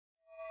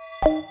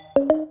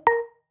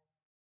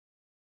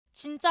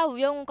진짜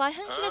우영우가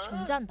현실에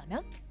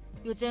존재한다면?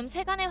 요즘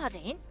세간의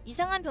화제인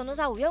이상한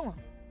변호사 우영우.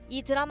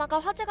 이 드라마가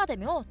화제가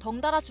되며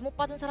덩달아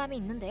주목받은 사람이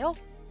있는데요.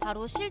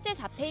 바로 실제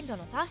자폐인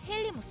변호사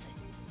헤일리 모스.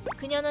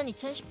 그녀는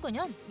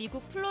 2019년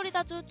미국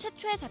플로리다주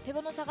최초의 자폐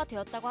변호사가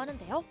되었다고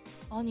하는데요.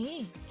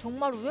 아니,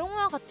 정말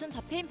우영우와 같은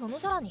자폐인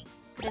변호사라니.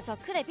 그래서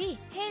크랩이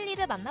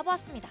헤일리를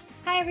만나보았습니다.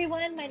 Hi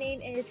everyone, my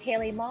name is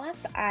Hailey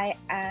Moss. I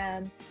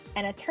am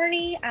an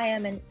attorney, I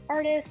am an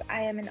artist,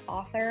 I am an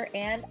author,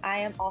 and I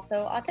am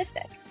also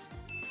autistic.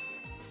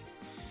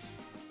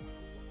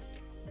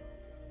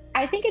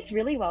 I think it's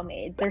really well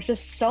made. There's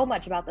just so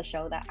much about the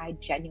show that I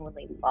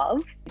genuinely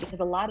love because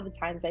a lot of the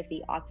times I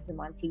see autism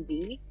on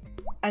TV,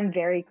 I'm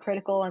very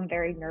critical, I'm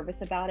very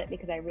nervous about it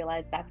because I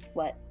realize that's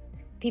what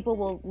people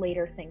will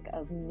later think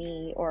of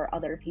me or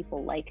other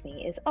people like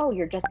me is, oh,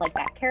 you're just like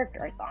that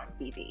character I saw on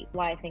TV.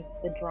 Why I think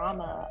the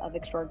drama of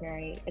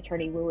Extraordinary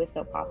Attorney Woo is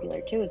so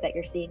popular too is that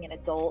you're seeing an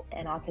adult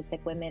and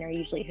autistic women are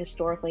usually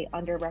historically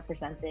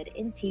underrepresented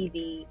in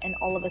TV, and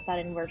all of a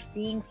sudden we're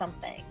seeing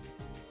something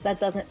that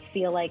doesn't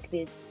feel like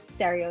the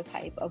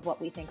stereotype of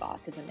what we think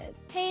autism is.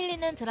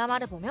 헤일리는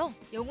드라마를 보며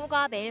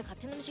영우가 매일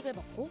같은 음식을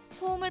먹고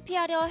소음을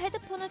피하려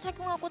헤드폰을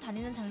착용하고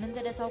다니는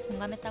장면들에서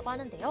공감했다고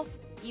하는데요.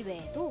 이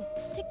외에도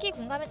특히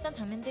공감했던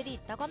장면들이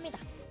있다고 합니다.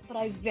 But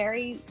I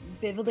very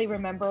vividly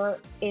remember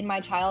in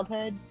my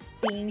childhood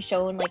being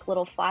shown like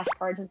little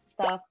flashcards and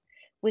stuff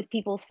with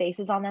people's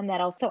faces on them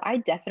that also I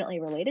definitely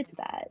related to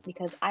that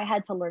because I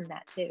had to learn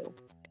that too.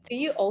 Do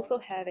you also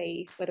have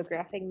a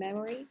photographic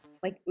memory?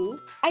 Like, ooh?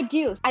 I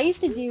do. I used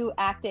to do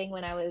acting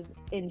when I was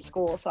in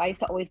school, so I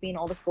used to always be in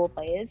all the school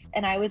plays,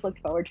 and I always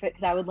looked forward to it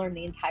because I would learn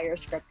the entire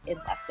script in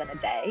less than a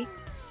day.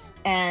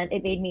 And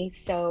it made me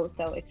so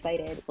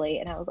excited.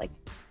 And I was like,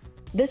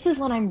 this is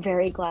when I'm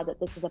very glad that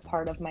this is a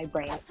part of my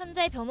brain.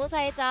 현재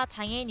변호사이자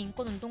장애인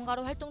인권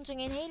운동가로 활동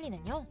중인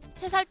헤일리는요.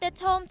 3살 때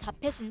처음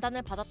자폐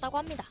진단을 받았다고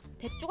합니다.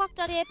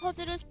 100조각짜리의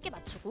퍼즐을 쉽게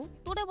맞추고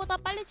또래보다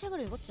빨리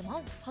책을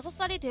읽었지만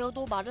 5살이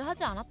되어도 말을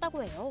하지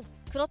않았다고 해요.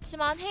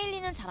 그렇지만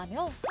헤일리는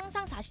잘하며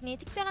항상 자신이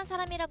특별한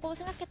사람이라고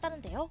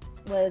생각했다는데요.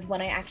 Was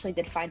when I actually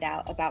did find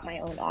out about my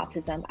own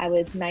autism. I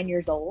was 9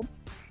 years old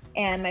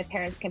and my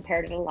parents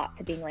compared it a lot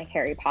to being like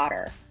Harry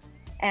Potter.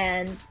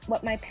 And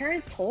what my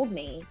parents told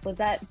me was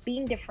that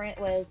being different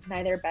was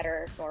neither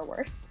better nor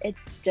worse.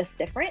 It's just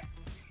different.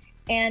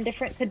 And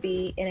different could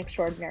be an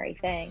extraordinary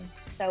thing.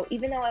 So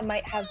even though I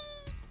might have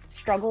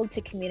struggled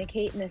to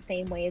communicate in the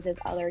same ways as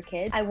other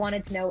kids, I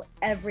wanted to know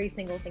every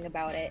single thing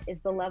about it.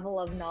 Is the level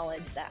of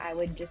knowledge that I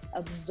would just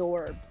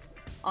absorb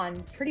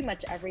on pretty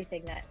much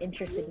everything that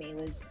interested me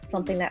was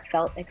something that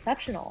felt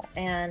exceptional.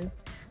 And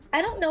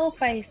I don't know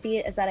if I see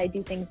it as that I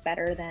do things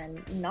better than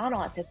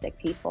non-autistic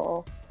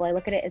people. Well, I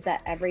look at it as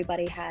that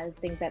everybody has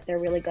things that they're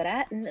really good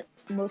at, and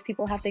most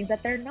people have things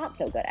that they're not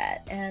so good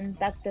at. And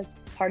that's just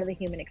part of the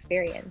human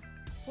experience.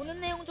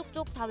 보는 내용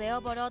족족 다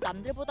외워버려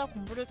남들보다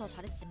공부를 더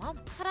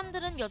잘했지만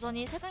사람들은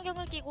여전히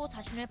색안경을 끼고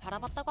자신을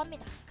바라봤다고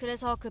합니다.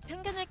 그래서 그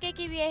편견을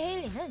깨기 위해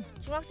헤일리는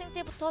중학생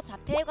때부터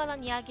자폐에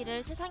관한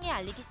이야기를 세상에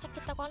알리기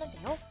시작했다고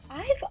하는데요.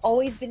 I've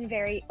always been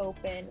very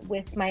open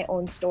with my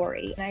own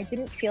story, and I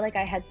didn't feel like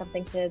I had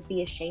something to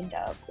be ashamed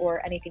of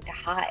or anything to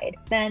hide.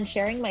 Then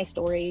sharing my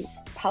story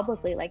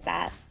publicly like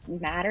that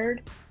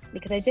mattered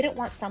because I didn't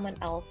want someone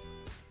else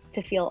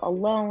to feel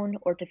alone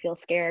or to feel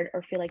scared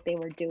or feel like they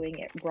were doing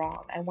it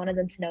wrong. I wanted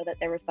them to know that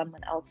there was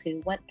someone else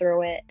who went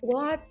through it.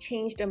 What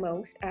changed the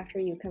most after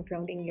you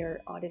confronting your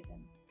autism?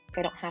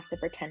 I don't have to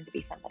pretend to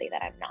be somebody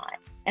that I'm not.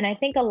 And I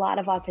think a lot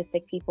of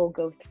autistic people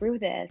go through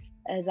this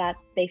is that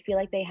they feel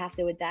like they have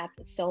to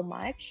adapt so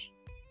much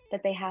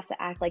that they have to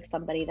act like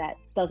somebody that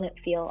doesn't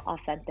feel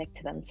authentic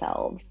to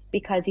themselves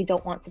because you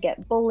don't want to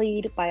get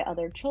bullied by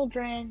other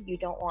children. You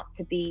don't want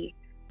to be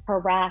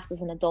harassed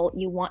as an adult.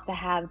 You want to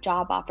have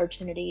job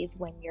opportunities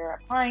when you're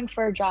applying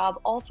for a job,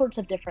 all sorts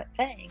of different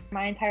things.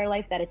 My entire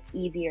life that it's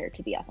easier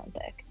to be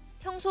authentic.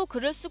 평소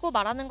글을 쓰고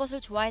말하는 것을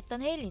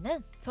좋아했던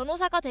헤일리는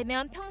변호사가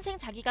되면 평생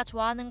자기가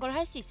좋아하는 걸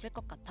할 수 있을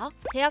것 같아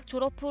대학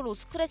졸업 후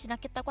로스쿨에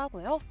진학했다고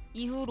하고요.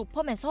 이후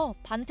로펌에서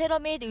반테러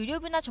및 의료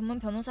분야 전문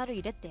변호사로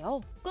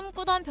일했대요.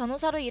 꿈꾸던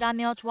변호사로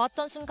일하며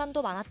좋았던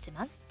순간도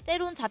많았지만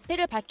때론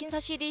자폐를 밝힌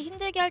사실이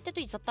힘들게 할 때도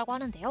있었다고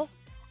하는데요.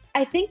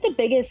 I think the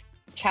biggest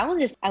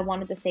challenge is I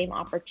wanted the same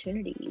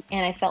opportunities,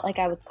 and I felt like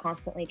I was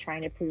constantly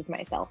trying to prove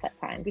myself at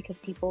times because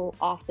people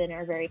often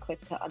are very quick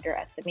to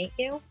underestimate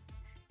you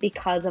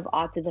because of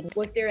autism.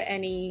 Was there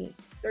any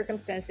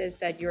circumstances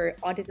that your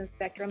autism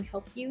spectrum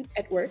helped you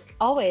at work?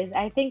 Always.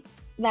 I think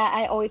that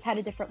I always had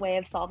a different way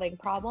of solving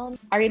problems.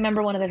 I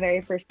remember one of the very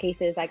first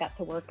cases I got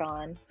to work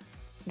on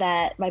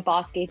that my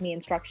boss gave me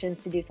instructions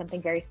to do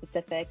something very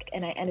specific,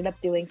 and I ended up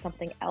doing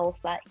something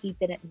else that he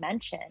didn't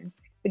mention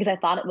because I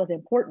thought it was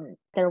important.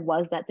 There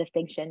was that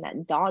distinction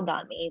that dawned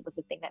on me was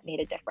the thing that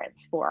made a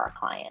difference for our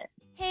client.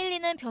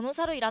 헤일리는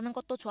변호사로 일하는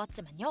것도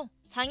좋았지만요.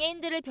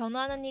 장애인들을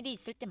변호하는 일이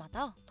있을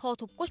때마다 더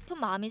돕고 싶은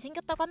마음이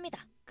생겼다고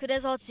합니다.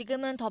 그래서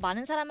지금은 더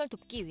많은 사람을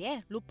돕기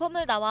위해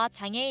로펌을 나와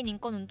장애인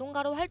인권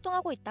운동가로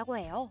활동하고 있다고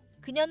해요.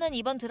 그녀는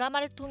이번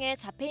드라마를 통해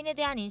자폐인에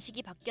대한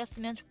인식이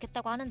바뀌었으면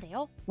좋겠다고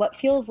하는데요. What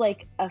feels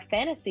like a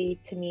fantasy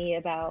to me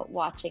about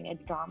watching a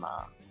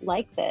drama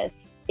like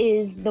this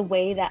is the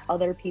way that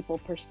other people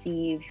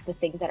perceive the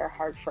things that are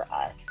hard for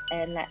us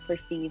and that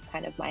perceive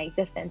kind of my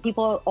existence.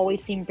 People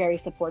always seem very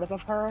supportive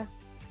of her.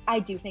 I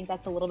do think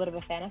that's a little bit of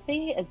a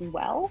fantasy as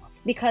well,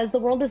 because the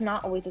world is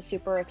not always a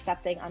super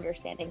accepting,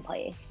 understanding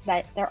place.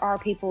 That there are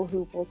people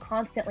who will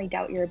constantly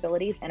doubt your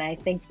abilities, and I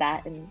think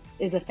that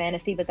is a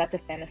fantasy, but that's a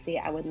fantasy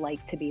I would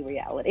like to be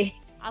reality.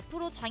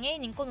 앞으로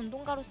장애인 인권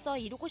운동가로서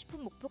이루고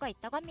싶은 목표가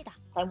있다고 합니다.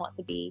 I want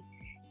to be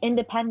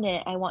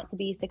independent. I want to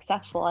be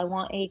successful. I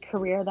want a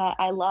career that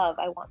I love.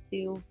 I want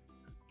to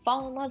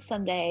fall in love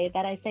someday.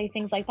 That I say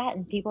things like that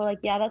and people are like,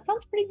 yeah, that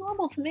sounds pretty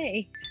normal to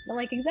me. And I'm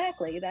like,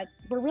 exactly, that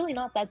we're really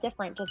not that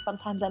different, just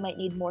sometimes I might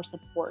need more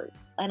support.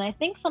 And I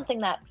think something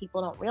that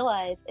people don't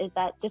realize is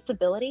that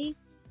disability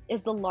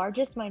is the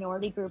largest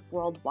minority group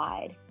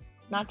worldwide,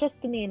 not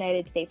just in the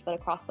United States but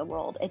across the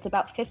world. It's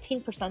about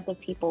 15% of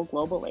people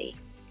globally.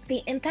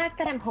 The impact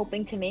that I'm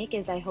hoping to make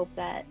is I hope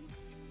that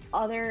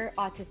other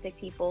autistic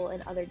people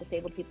and other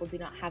disabled people do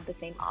not have the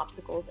same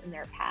obstacles in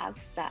their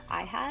paths that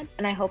I had.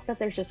 And I hope that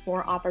there's just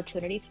more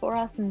opportunities for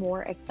us,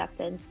 more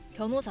acceptance.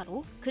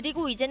 변호사로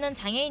그리고 이제는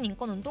장애인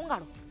인권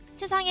운동가로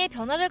세상에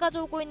변화를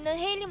가져오고 있는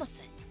헤일리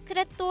모스.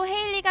 그래 또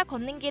헤일리가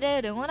걷는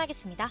길을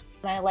응원하겠습니다.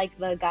 And I like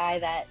the guy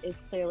that is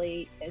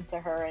clearly into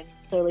her and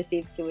clearly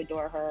seems to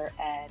adore her.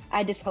 And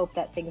I just hope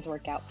that things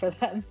work out for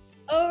them.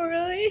 Oh,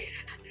 really?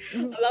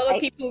 A lot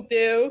of people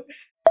do.